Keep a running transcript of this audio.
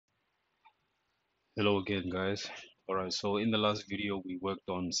Hello again, guys. All right, so in the last video, we worked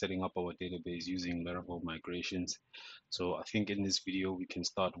on setting up our database using Laravel migrations. So I think in this video, we can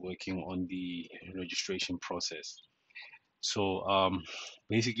start working on the registration process. So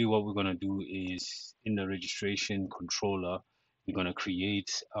basically what we're going to do is in the registration controller, we're going to create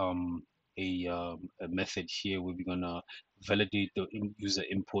a method here where we're going to validate the user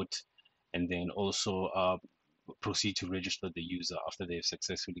input and then also proceed to register the user after they've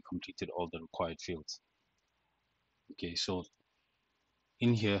successfully completed all the required fields. Okay, so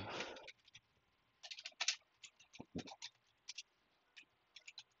in here,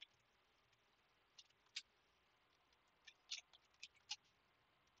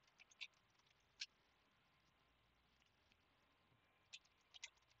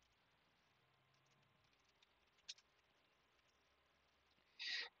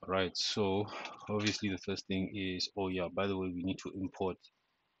 right, so obviously the first thing is, oh yeah, by the way, we need to import,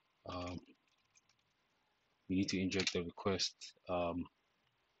 um, we need to inject the request,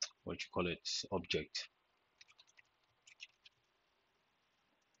 what you call it, object.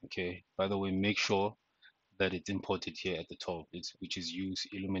 Okay, by the way, make sure that it's imported here at the top, which is use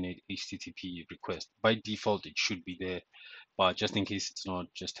illuminate HTTP request. By default, it should be there, but just in case it's not,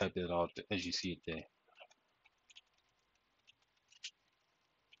 just type it out as you see it there.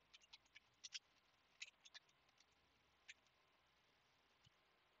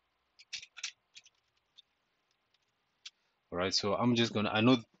 All right, so I'm just gonna, I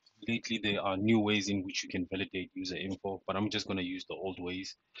know lately there are new ways in which you can validate user info, but I'm just gonna use the old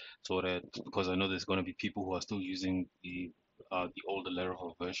ways so that, because I know there's gonna be people who are still using the older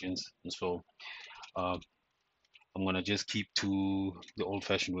Laravel versions. And so uh, I'm gonna just keep to the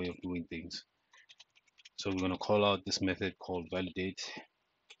old-fashioned way of doing things. So we're gonna call out this method called validate,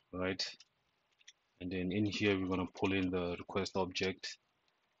 right? And then in here, we're gonna pull in the request object,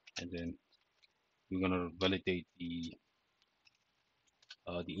 and then we're gonna validate the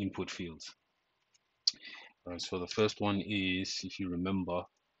input fields. All right, so the first one is, if you remember,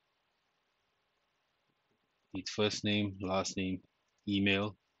 it's first name, last name,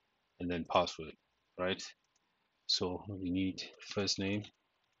 email, and then password, right? So we need first name.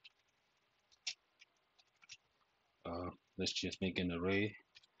 Let's just make an array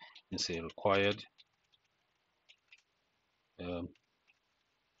and say required. Um,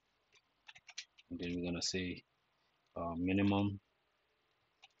 and then we're gonna say minimum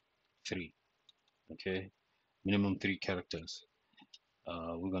 3. Okay, minimum 3 characters.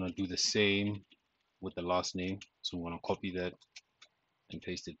 We're gonna do the same with the last name. So we're gonna copy that and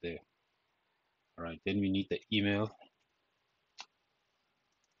paste it there. All right, then we need the email.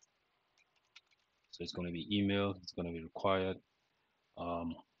 So it's gonna be email. It's gonna be required.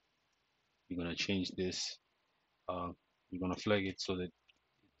 Um, we're gonna change this. We're gonna flag it so that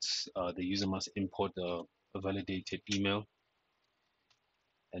the user must import a validated email,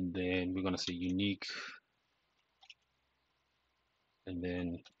 and then we're going to say unique and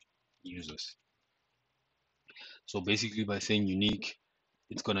then users. So basically by saying unique,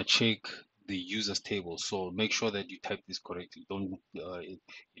 it's going to check the users table. So make sure that you type this correctly. Don't it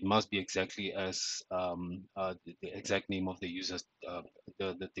must be exactly as the exact name of the users,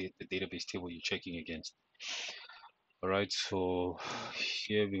 the database table you're checking against. All right, so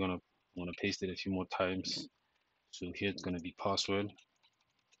here I'm gonna paste it a few more times. So here it's going to be password,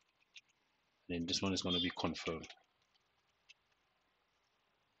 and this one is going to be confirm.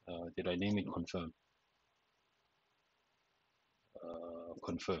 Did I name it confirm?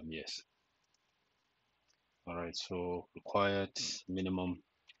 Confirm, yes. All right, so required minimum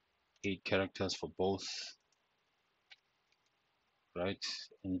 8 characters for both, right?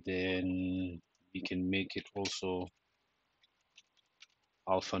 And then we can make it also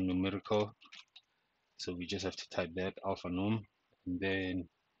alphanumerical. So we just have to type that alphanum. And then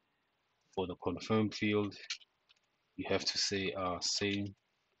for the confirm field, you have to say same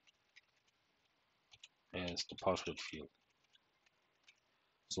as the password field.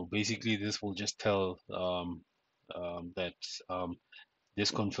 So basically, this will just tell that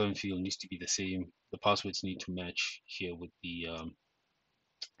this confirm field needs to be the same. The passwords need to match here with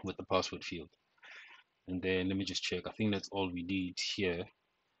the password field. And then let me just check. I think that's all we need here.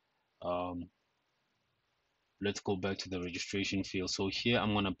 Um, let's go back to the registration field. So here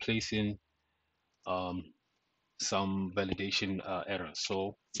I'm going to place in um, some validation errors.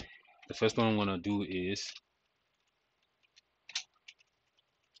 So the first one I'm going to do is,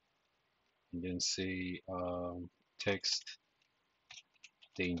 and then say text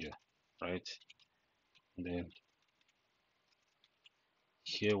danger, right? And then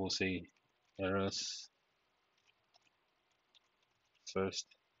here we'll say errors first,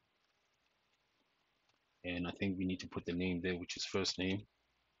 and I think we need to put the name there, which is first name,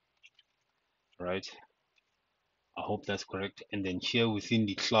 right? I hope that's correct. And then here within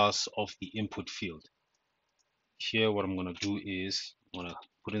the class of the input field, here what I'm going to do is I'm going to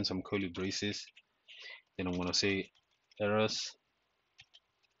put in some curly braces, then I'm going to say errors,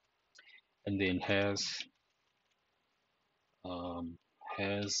 and then um,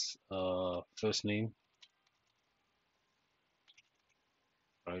 has first name,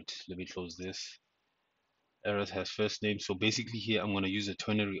 right? Let me close this. Errors has first name. So basically here I'm going to use a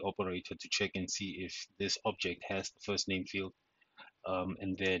ternary operator to check and see if this object has the first name field,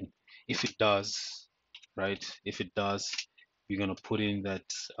 and then if it does, right, if it does, we're going to put in that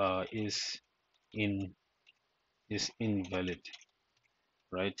in is invalid,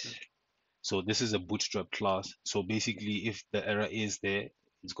 right? So this is a bootstrap class. So basically if the error is there,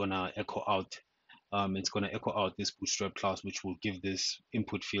 it's gonna echo out this bootstrap class, which will give this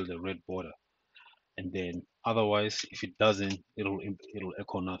input field a red border. And then otherwise, if it doesn't, it'll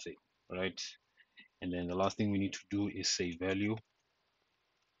echo nothing, right? And then the last thing we need to do is say value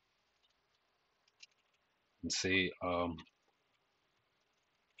and say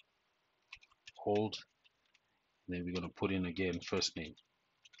hold. And then we're gonna put in again first name.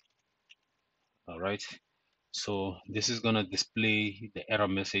 All right. So this is gonna display the error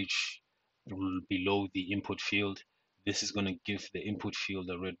message below the input field. This is gonna give the input field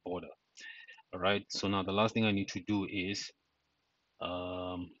a red border. All right. So now the last thing I need to do is,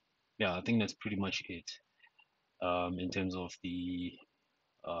 yeah, I think that's pretty much it in terms of the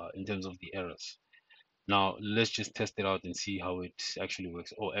errors. Now let's just test it out and see how it actually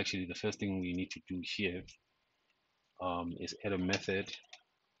works. Oh, actually, the first thing we need to do here is add a method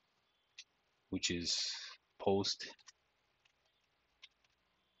which is post,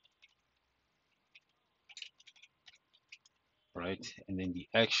 right? And then the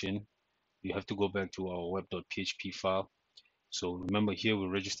action, you have to go back to our web.php file. So remember here we're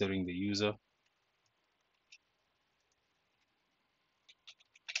registering the user,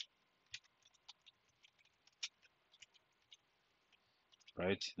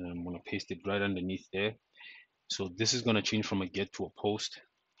 right? And I'm going to paste it right underneath there. So this is going to change from a get to a post.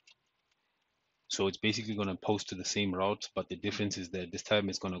 So it's basically going to post to the same route, but the difference is that this time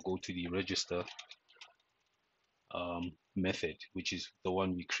it's going to go to the register method, which is the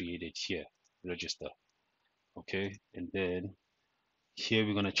one we created here, register. Okay, and then here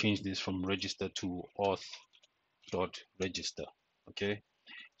we're going to change this from register to auth dot register. Okay,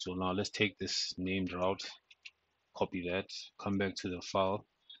 so now let's take this named route, copy that, come back to the file,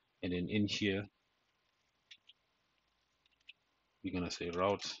 and then in here we're going to say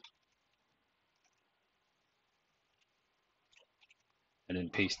route and then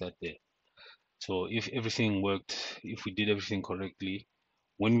paste that there. So if everything worked, if we did everything correctly,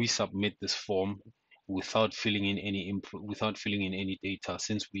 when we submit this form without filling in any input, without filling in any data,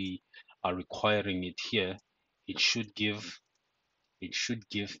 since we are requiring it here, it should give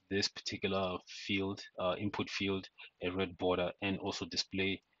this particular field, input field, a red border and also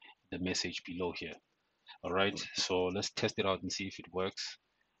display the message below here. All right, so let's test it out and see if it works.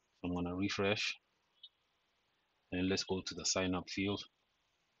 I'm gonna refresh and let's go to the sign up field,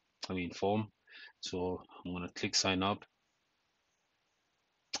 form. So I'm gonna click sign up.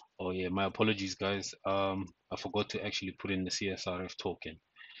 Oh yeah, my apologies guys. I forgot to actually put in the CSRF token.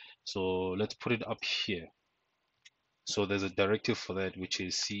 So let's put it up here. So there's a directive for that, which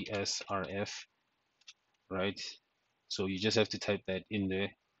is CSRF, right? So you just have to type that in there.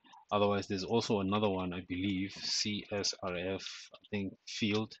 Otherwise, there's also another one, I believe, CSRF, I think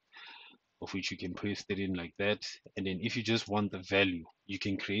field, of which you can paste it in like that. And then if you just want the value, you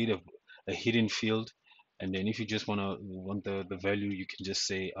can create a hidden field. And then if you just want the value, you can just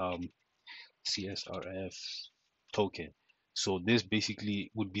say CSRF token. So this basically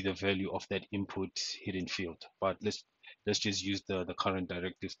would be the value of that input hidden field. But let's just use the current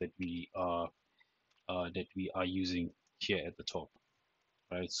directives that we are using here at the top,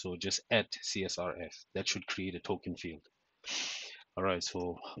 right? So just add CSRF. That should create a token field. All right,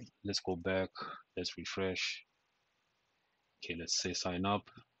 so let's go back. Let's refresh. Okay, let's say sign up.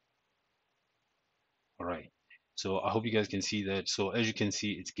 All right. So I hope you guys can see that. So as you can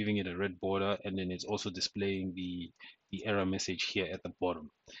see, it's giving it a red border and then it's also displaying the error message here at the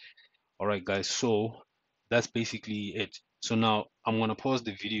bottom. All right, guys. So that's basically it. So now I'm going to pause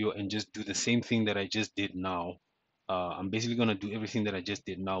the video and just do the same thing that I just did now. I'm basically going to do everything that I just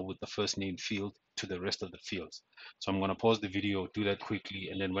did now with the first name field to the rest of the fields. So I'm going to pause the video, do that quickly,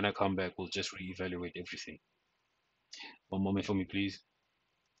 and then when I come back, we'll just reevaluate everything. One moment for me, please.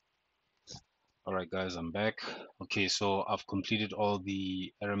 All right, guys, I'm back. Okay, so I've completed all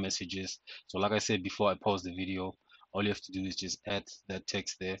the error messages. So like I said before I pause the video, all you have to do is just add that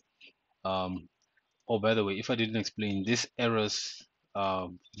text there. Um, oh, by the way, if I didn't explain, this errors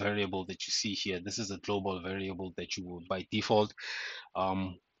variable that you see here, this is a global variable that you will by default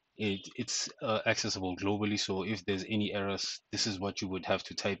it's accessible globally. So if there's any errors, this is what you would have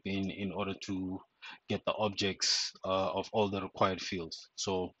to type in order to get the objects of all the required fields.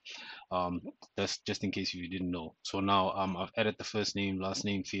 So that's just in case you didn't know. So now I've added the first name, last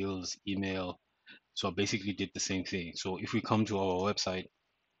name fields, email. So I basically did the same thing. So if we come to our website,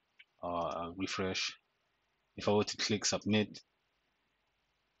 refresh, if I were to click submit,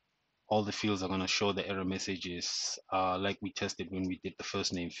 all the fields are going to show the error messages like we tested when we did the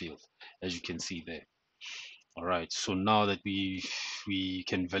first name field, as you can see there. All right, so now that we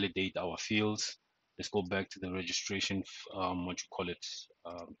can validate our fields, let's go back to the registration, what you call it,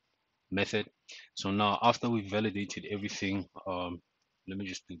 method. So now after we validated everything, let me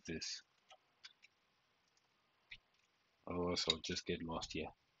just do this, otherwise I'll just get lost here.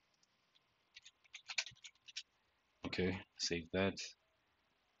 Okay, save that.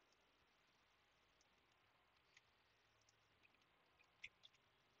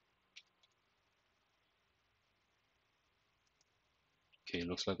 Okay,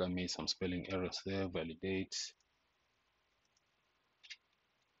 looks like I made some spelling errors there. Validate,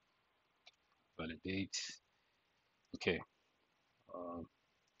 validate. Okay, um,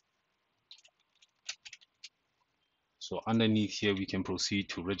 so underneath here we can proceed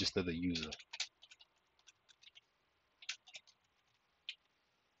to register the user.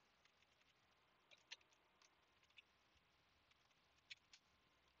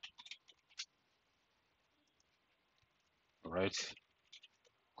 All right,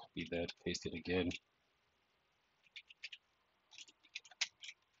 copy that, paste it again.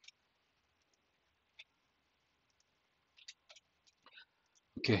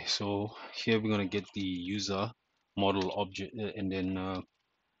 Okay, so here we're gonna get the user model object and then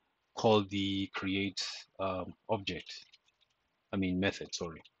call the create object. I mean method,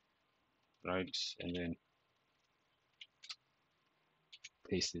 sorry. Right, and then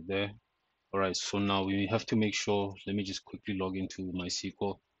paste it there. All right, so now we have to make sure. Let me just quickly log into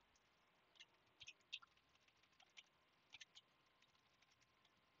MySQL.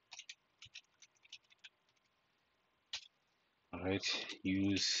 All right,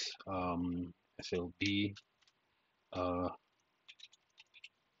 use FLB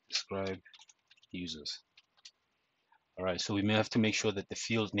describe users. All right, so we may have to make sure that the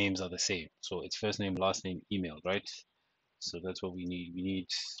field names are the same. So it's first name, last name, email, right? So that's what we need. We need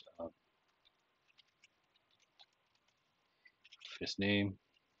uh, first name,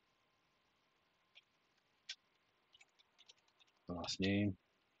 last name,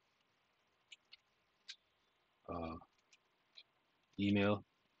 uh, email,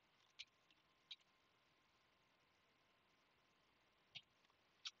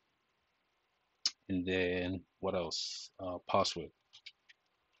 and then what else? Password.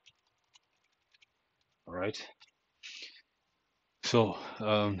 All right. So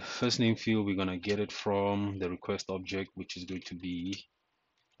first name field, we're gonna get it from the request object, which is going to be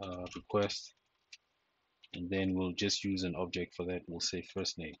request, and then we'll just use an object for that. We'll say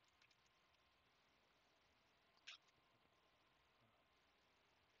first name.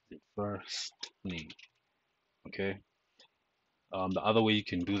 First name. Okay. The other way you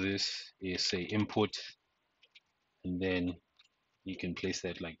can do this is say input, and then you can place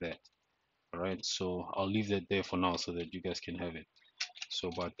that like that. All right. So I'll leave that there for now so that you guys can have it. So,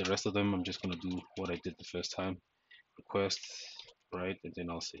 but the rest of them, I'm just gonna do what I did the first time. Request, right, and then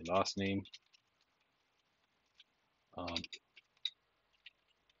I'll say last name. Um,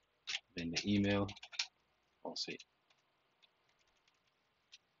 then the email. I'll say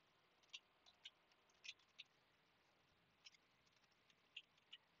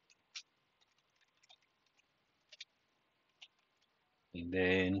and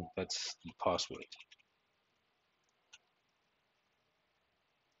then that's the password.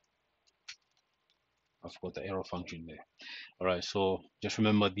 I've got the arrow function there. All right, so just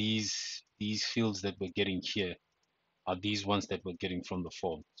remember these fields that we're getting here are these ones that we're getting from the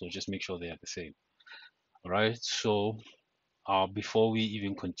form. So just make sure they are the same. All right, so before we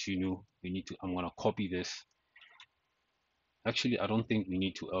even continue, we need to, I'm gonna copy this. Actually, I don't think we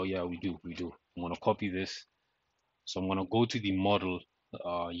need to. Oh yeah, we do. I'm gonna copy this. So I'm gonna go to the model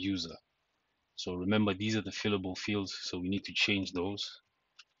user. So remember, these are the fillable fields, so we need to change those.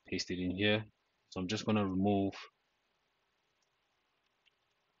 Paste it in here. So I'm just gonna remove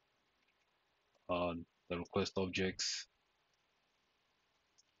uh, the request objects.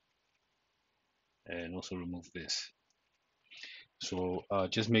 and also remove this. So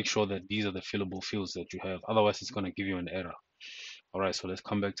just make sure that these are the fillable fields that you have. Otherwise, it's going to give you an error. All right, so let's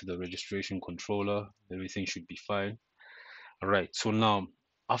come back to the registration controller. Everything should be fine. All right, so now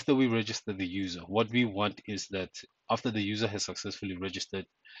after we register the user, what we want is that after the user has successfully registered,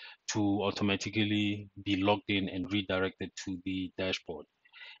 to automatically be logged in and redirected to the dashboard.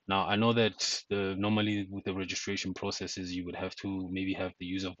 Now, I know that normally with the registration processes, you would have to maybe have the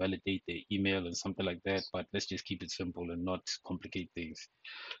user validate their email and something like that, but let's just keep it simple and not complicate things.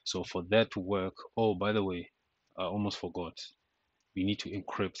 So for that to work, oh, by the way, I almost forgot. We need to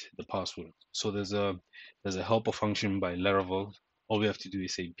encrypt the password. So there's a helper function by Laravel. All we have to do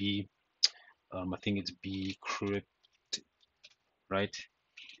is say b, I think it's bcrypt, right?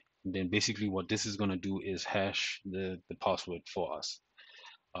 And then basically what this is going to do is hash the password for us.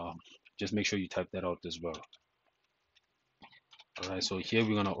 Um, just make sure you type that out as well. All right, so here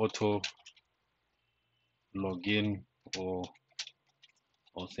we're going to auto login or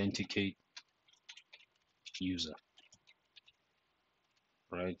authenticate user,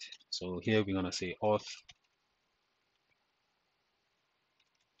 right? So here we're going to say auth.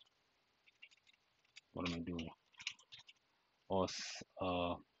 What am I doing? Auth,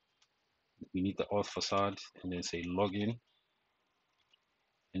 we need the auth facade and then say login.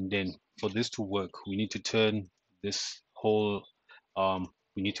 And then for this to work, we need to turn this whole,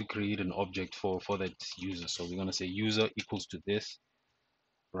 we need to create an object for that user. So we're going to say user equals to this,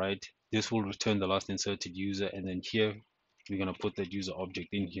 right? This will return the last inserted user. And then here, we're going to put that user object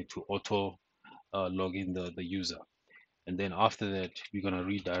in here to auto log in the user. And then after that, we're going to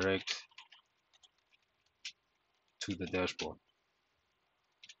redirect to the dashboard.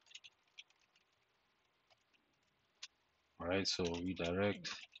 All right, so redirect.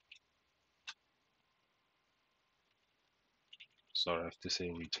 Sorry, I have to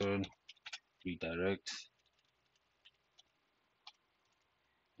say return, redirect.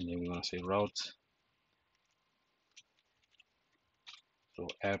 And then we're going to say route. So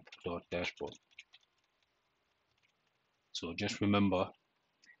app.dashboard. So just remember,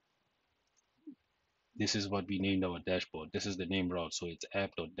 this is what we named our dashboard. This is the name route. So it's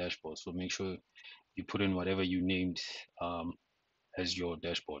app.dashboard. So make sure you put in whatever you named as your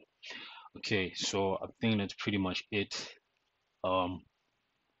dashboard. Okay, so I think that's pretty much it. Um,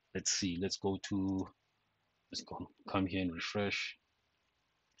 let's see. Let's come here and refresh.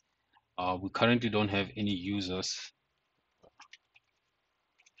 We currently don't have any users.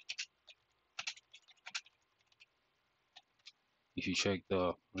 If you check,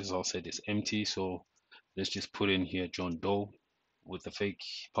 the result set is empty. So let's just put in here John Doe with the fake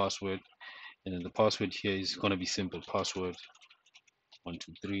password. And then the password here is going to be simple. Password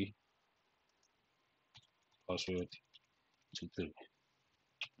 123. Password 23.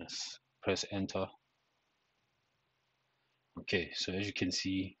 Let's press enter. Okay, so as you can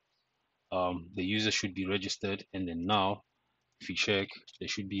see, the user should be registered, and then now if you check, there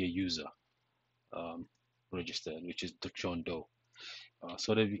should be a user registered, which is John Doe.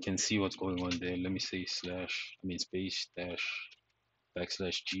 So that we can see what's going on there. Let me say space dash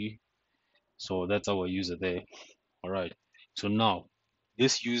backslash g. So that's our user there. All right. So now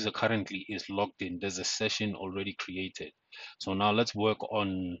this user currently is logged in. There's a session already created. So now let's work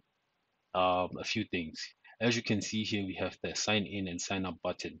on a few things. As you can see here, we have the sign in and sign up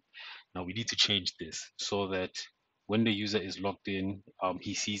button. Now we need to change this so that when the user is logged in,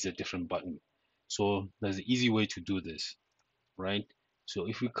 he sees a different button. So there's an easy way to do this, right? So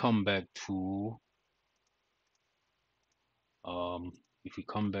if we come back to, if we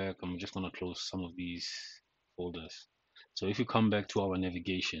come back, I'm just gonna close some of these folders. So if we come back to our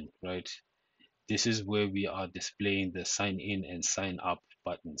navigation, right? This is where we are displaying the sign in and sign up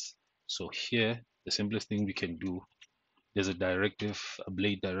buttons. So here, the simplest thing we can do, there's a directive, a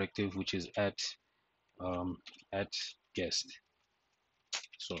blade directive, which is at guest,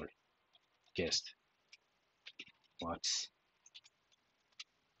 sorry, guest, what,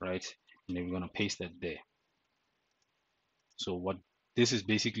 right? And then we're gonna paste that there. So what this is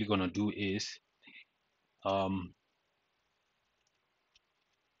basically gonna do is, all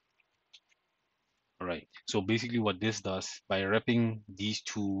right. So basically what this does, by wrapping these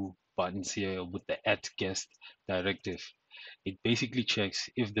two buttons here with the at guest directive, it basically checks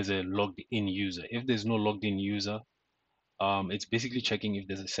if there's a logged in user. If there's no logged in user, it's basically checking if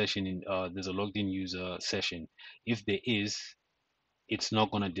there's a session in there's a logged in user session. If there is, it's not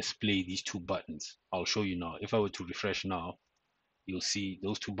going to display these two buttons. I'll show you now. If I were to refresh now, you'll see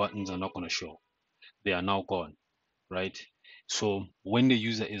those two buttons are not going to show. They are now gone, right? So when the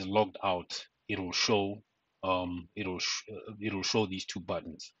user is logged out, it'll show it'll show these two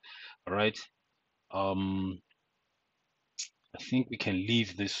buttons. All right. Um, I think we can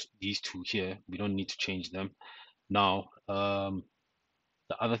leave these two here. We don't need to change them. Now, the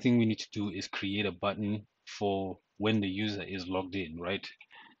other thing we need to do is create a button for when the user is logged in, right?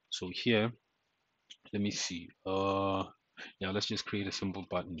 So here, let me see. Yeah, let's just create a simple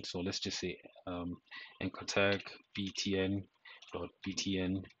button. So let's just say anchor tag btn dot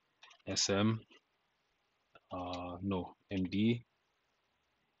btn sm no md,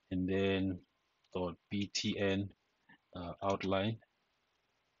 and then dot btn outline.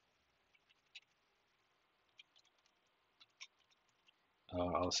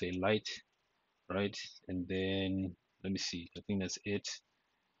 I'll say light, right? And then let me see. I think that's it.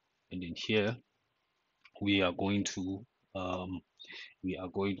 And then here we are going to um,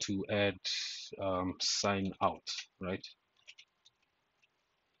 add sign out, right?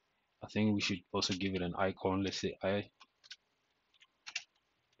 I think we should also give it an icon. Let's say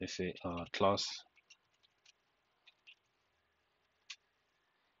class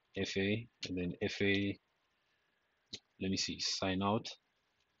fa, and then fa, let me see, sign out,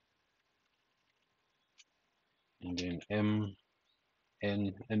 and then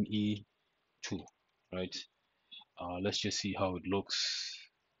me2, right? Let's just see how it looks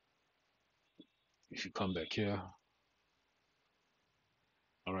if you come back here.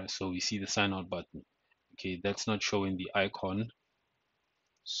 All right, so we see the sign out button. Okay, that's not showing the icon,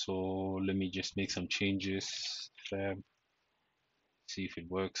 so let me just make some changes. Fab, see if it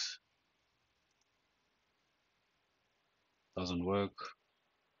works. Doesn't work.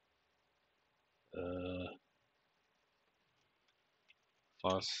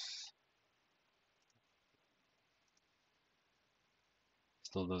 Fast,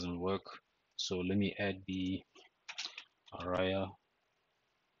 still doesn't work. So let me add the aria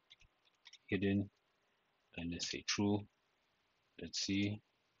hidden, and let's say true. Let's see,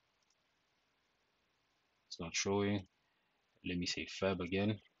 it's not showing. Let me say fab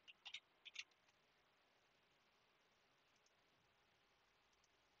again.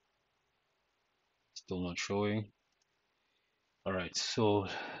 Still not showing. All right, so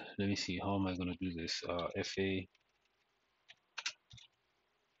let me see, how am I going to do this? fa,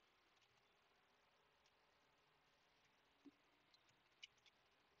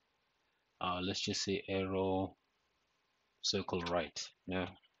 let's just say arrow circle right. Yeah,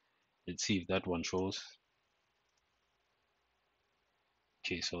 let's see if that one shows.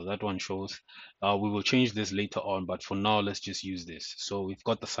 Okay, so that one shows. We will change this later on, but for now let's just use this. So we've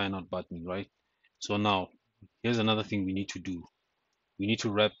got the sign out button, right? So now here's another thing we need to do. We need to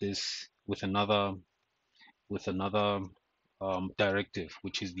wrap this with another directive,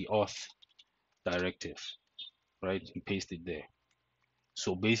 which is the auth directive, right? You paste it there.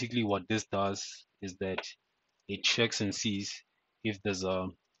 So basically what this does is that it checks and sees if there's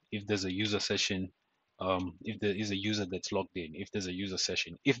a user session, if there is a user that's logged in, if there's a user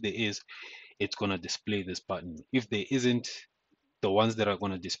session. If there is, it's going to display this button. If there isn't, the ones that are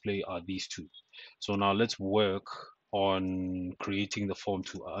going to display are these two. So now let's work on creating the form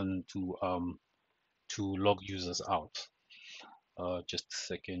to log users out. Just a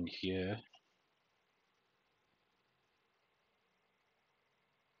second here.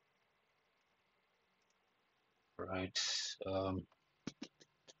 Right. Um,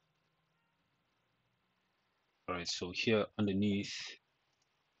 all right. So here underneath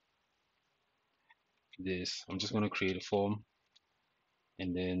this, I'm just going to create a form,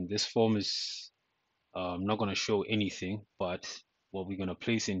 and then this form is not going to show anything, but what we're going to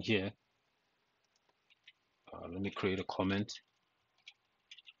place in here. Let me create a comment.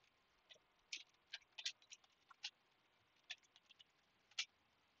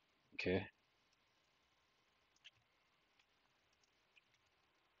 Okay.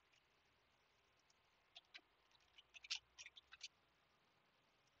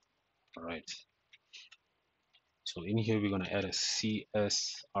 All right. So in here, we're going to add a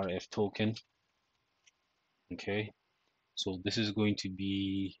CSRF token. Okay. So this is going to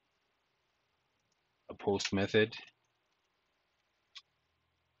be a post method.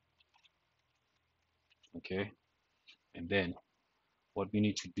 Okay. And then what we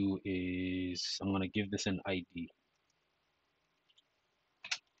need to do is I'm going to give this an ID.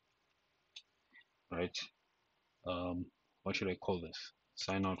 Right. What should I call this?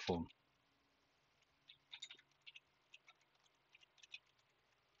 Sign out form.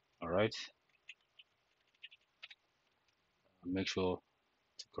 All right. Make sure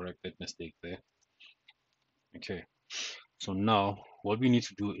to correct that mistake there. Okay. So now what we need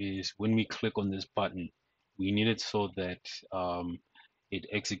to do is when we click on this button, we need it so that it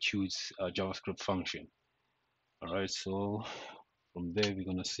executes a JavaScript function. All right. So from there, we're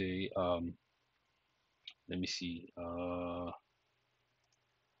going to say let me see. All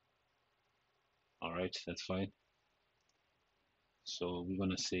right, that's fine. So we're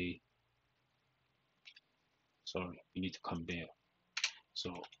gonna say, sorry, we need to come there.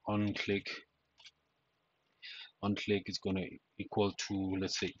 So on click is gonna equal to,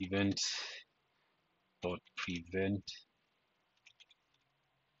 let's say, event dot prevent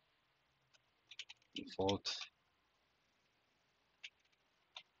default,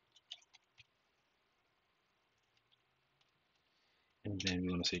 and then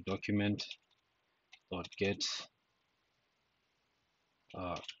we're gonna say document dot get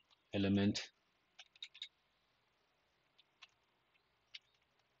element,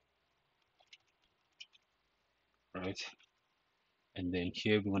 right? And then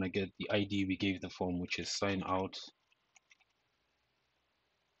here we're gonna get the ID we gave the form, which is sign out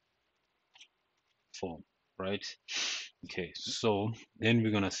form, right? Okay, so then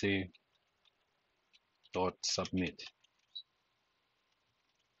we're gonna say dot submit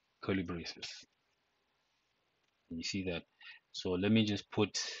curly braces. And you see that? So let me just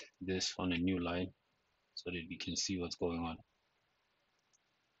put this on a new line so that we can see what's going on.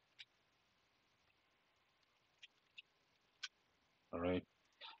 All right,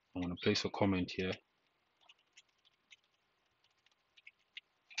 I'm gonna place a comment here.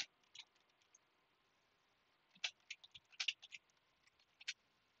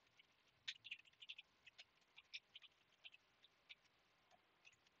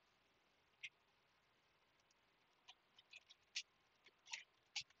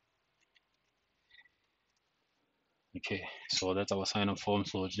 Okay, so that's our sign up form.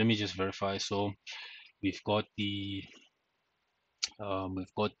 So let me just verify. So we've got the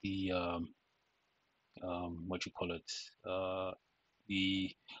what you call it,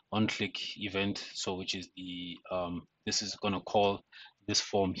 the on click event. So which is the this is gonna call this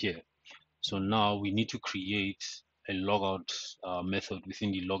form here. So now we need to create a logout method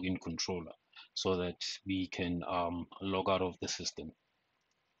within the login controller so that we can log out of the system.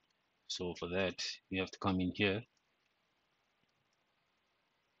 So for that, we have to come in here.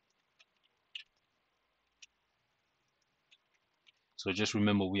 So just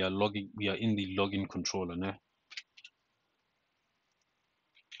remember, we are in the login controller now.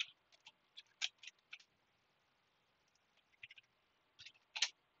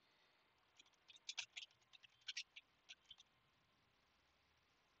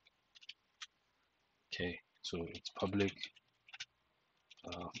 Okay, so it's public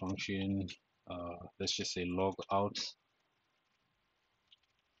function. Let's just say log out.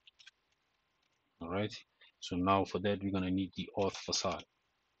 All right. So now for that, we're gonna need the auth facade.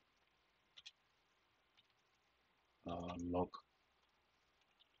 Log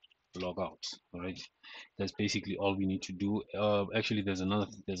out. All right. That's basically all we need to do. Actually, there's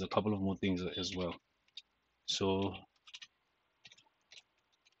a couple of more things as well. So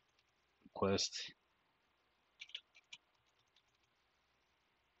request,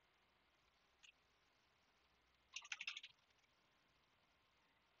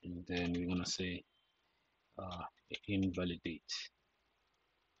 and then we're gonna say invalidate.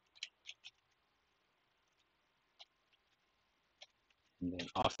 And then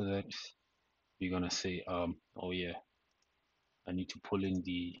after that, we're gonna say, oh yeah, I need to pull in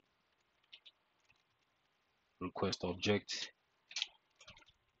the request object,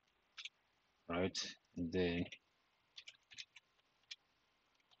 right? And then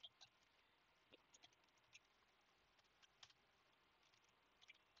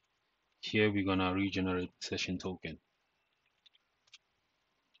here we're gonna regenerate session token.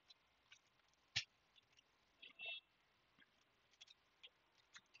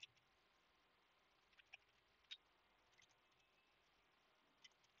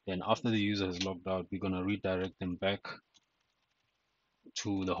 Then after the user has logged out, we're gonna redirect them back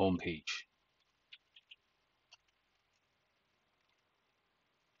to the home page.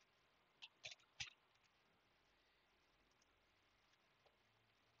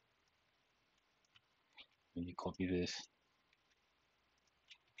 Let me copy this.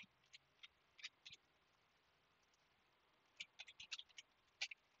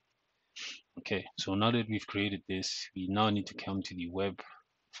 Okay, so now that we've created this, we now need to come to the web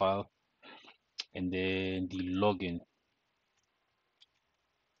file and then the login.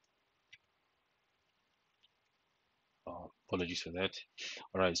 Apologies for that.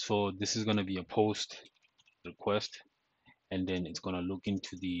 All right, so this is going to be a post request, and then it's going to look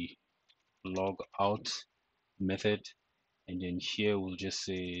into the log out method, and then here we'll just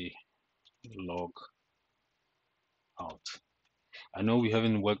say log out. I know we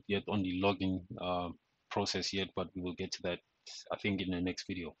haven't worked yet on the login process yet, but we will get to that I think in the next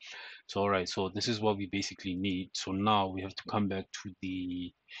video. So all right, so this is what we basically need. So now we have to come back to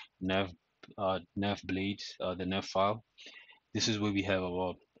the nav blade, the nav file. This is where we have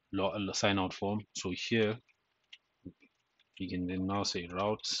our sign out form. So here you can then now say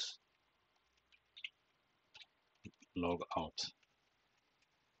routes log out.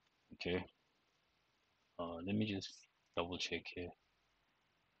 Okay, let me just double check here.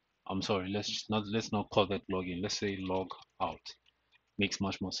 I'm sorry, let's not call that login. Let's say log out. Makes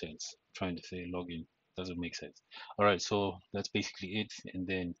much more sense. Trying to say login doesn't make sense. All right, so that's basically it. And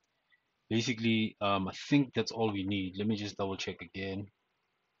then basically, I think that's all we need. Let me just double check again.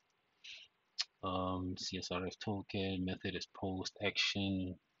 CSRF token method is post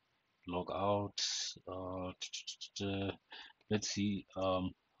action log out. Let's see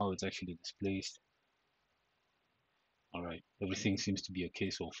how it's actually displayed. All right, everything seems to be okay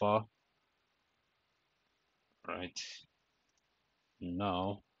so far. All right,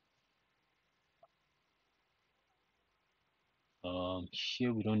 now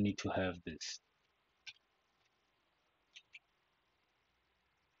here we don't need to have this.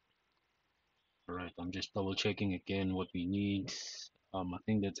 All right, I'm just double checking again what we need. I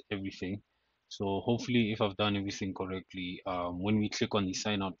think that's everything. So hopefully, if I've done everything correctly, when we click on the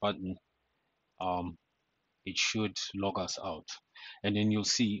sign out button, um, it should log us out. And then you'll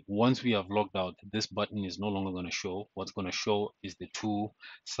see once we have logged out, this button is no longer going to show. What's going to show is the two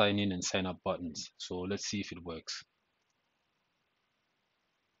sign in and sign up buttons. So let's see if it works.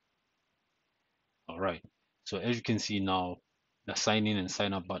 All right. So as you can see now, the sign in and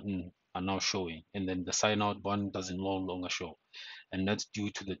sign up button are now showing, and then the sign out button doesn't no longer show. And that's due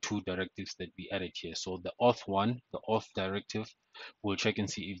to the two directives that we added here. So the auth one, the auth directive, will check and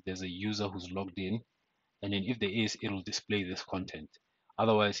see if there's a user who's logged in, and then if there is, it'll display this content.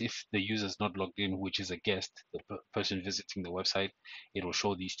 Otherwise, if the user is not logged in, which is a guest, the person visiting the website, it will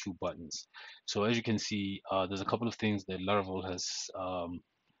show these two buttons. So as you can see, there's a couple of things that Laravel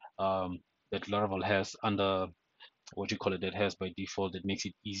has under what you call it, that has by default, that makes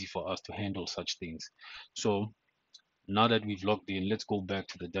it easy for us to handle such things. So now that we've logged in, let's go back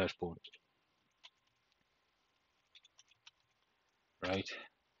to the dashboard, right?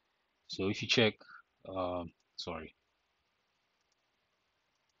 So if you check, sorry,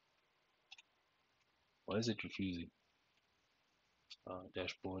 why is it refusing?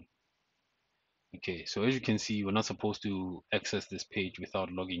 Dashboard. Okay, so as you can see, we're not supposed to access this page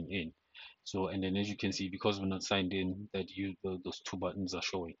without logging in. So, and then as you can see, because we're not signed in, those two buttons are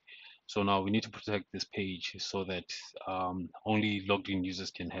showing. So now we need to protect this page so that only logged in users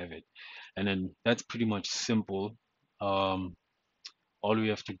can have it. And then that's pretty much simple. All we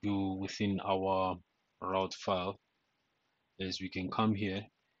have to do within our route file is we can come here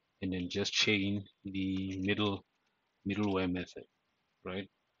and then just chain the middleware method, right?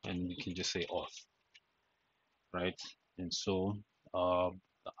 And we can just say auth, right? And so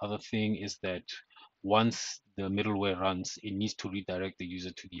the other thing is that once the middleware runs, it needs to redirect the user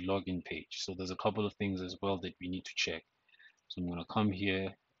to the login page. So there's a couple of things as well that we need to check. So I'm going to come here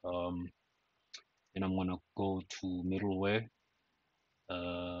and I'm going to go to middleware.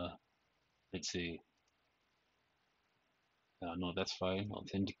 Let's say, no, that's fine.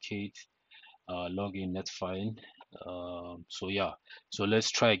 Authenticate, login, that's fine. So yeah, so let's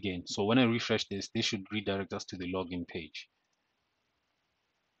try again. So when I refresh this should redirect us to the login page.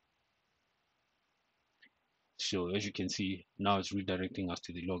 So as you can see, now it's redirecting us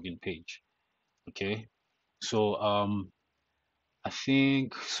to the login page. Okay, so I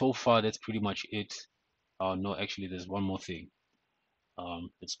think so far that's pretty much it. No, actually there's one more thing.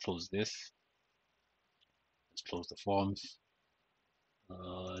 Let's close this. Let's close the forms.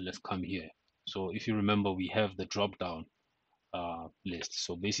 Let's come here. So if you remember, we have the drop down list.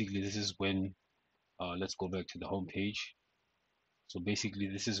 So basically this is when let's go back to the home page. So basically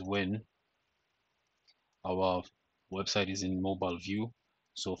this is when our website is in mobile view.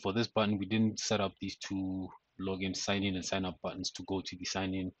 So for this button, we didn't set up these two login, sign in and sign up buttons to go to the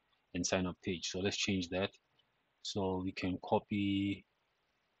sign in and sign up page. So let's change that. So we can copy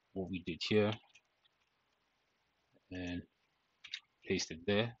what we did here and paste it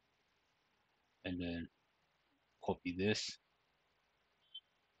there, and then copy this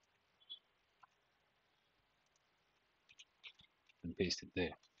and paste it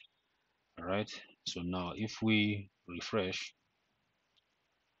there. All right. So now if we refresh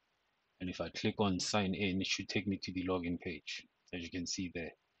and if I click on sign in, it should take me to the login page, as you can see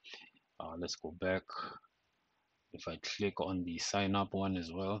there. Let's go back. If I click on the sign up one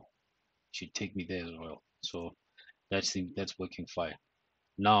as well, it should take me there as well. So that's working fine.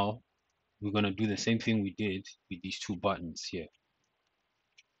 Now we're going to do the same thing we did with these two buttons here.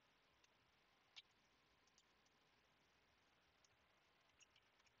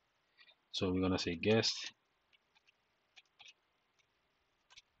 So we're going to say guest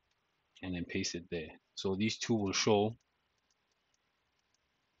and then paste it there. So these two will show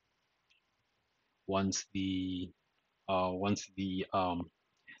once the uh, once the um,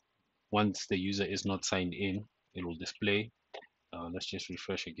 once the user is not signed in, it will display. Let's just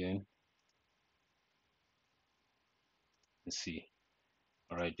refresh again. Let's see.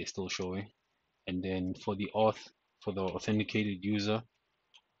 All right, they're still showing. And then for the for the authenticated user,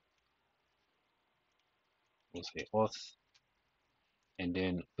 we'll say auth. And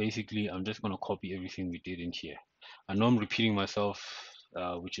then basically, I'm just going to copy everything we did in here. I know I'm repeating myself,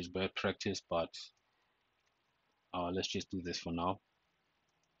 which is bad practice, but let's just do this for now.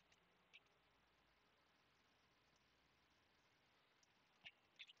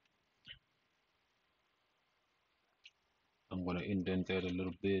 I'm going to indent that a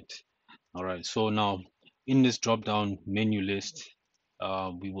little bit. All right, so now in this drop down menu list,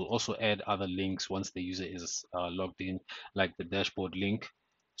 we will also add other links once the user is logged in, like the dashboard link.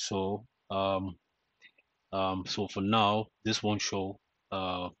 So so for now, this won't show.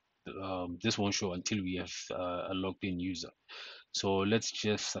 This won't show until we have a logged in user. So let's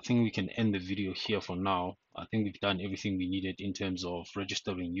just, I think we can end the video here for now. I think we've done everything we needed in terms of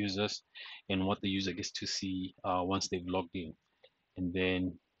registering users and what the user gets to see once they've logged in. And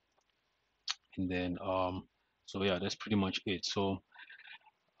then so yeah, that's pretty much it. So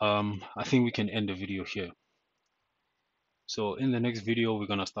I think we can end the video here. So in the next video, we're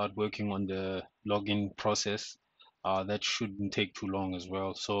gonna start working on the login process. That shouldn't take too long as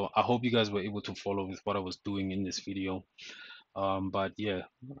well. So I hope you guys were able to follow with what I was doing in this video. But yeah,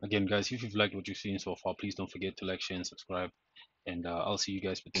 again, guys, if you've liked what you've seen so far, please don't forget to like, share, and subscribe. And I'll see you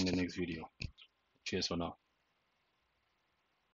guys within the next video. Cheers for now.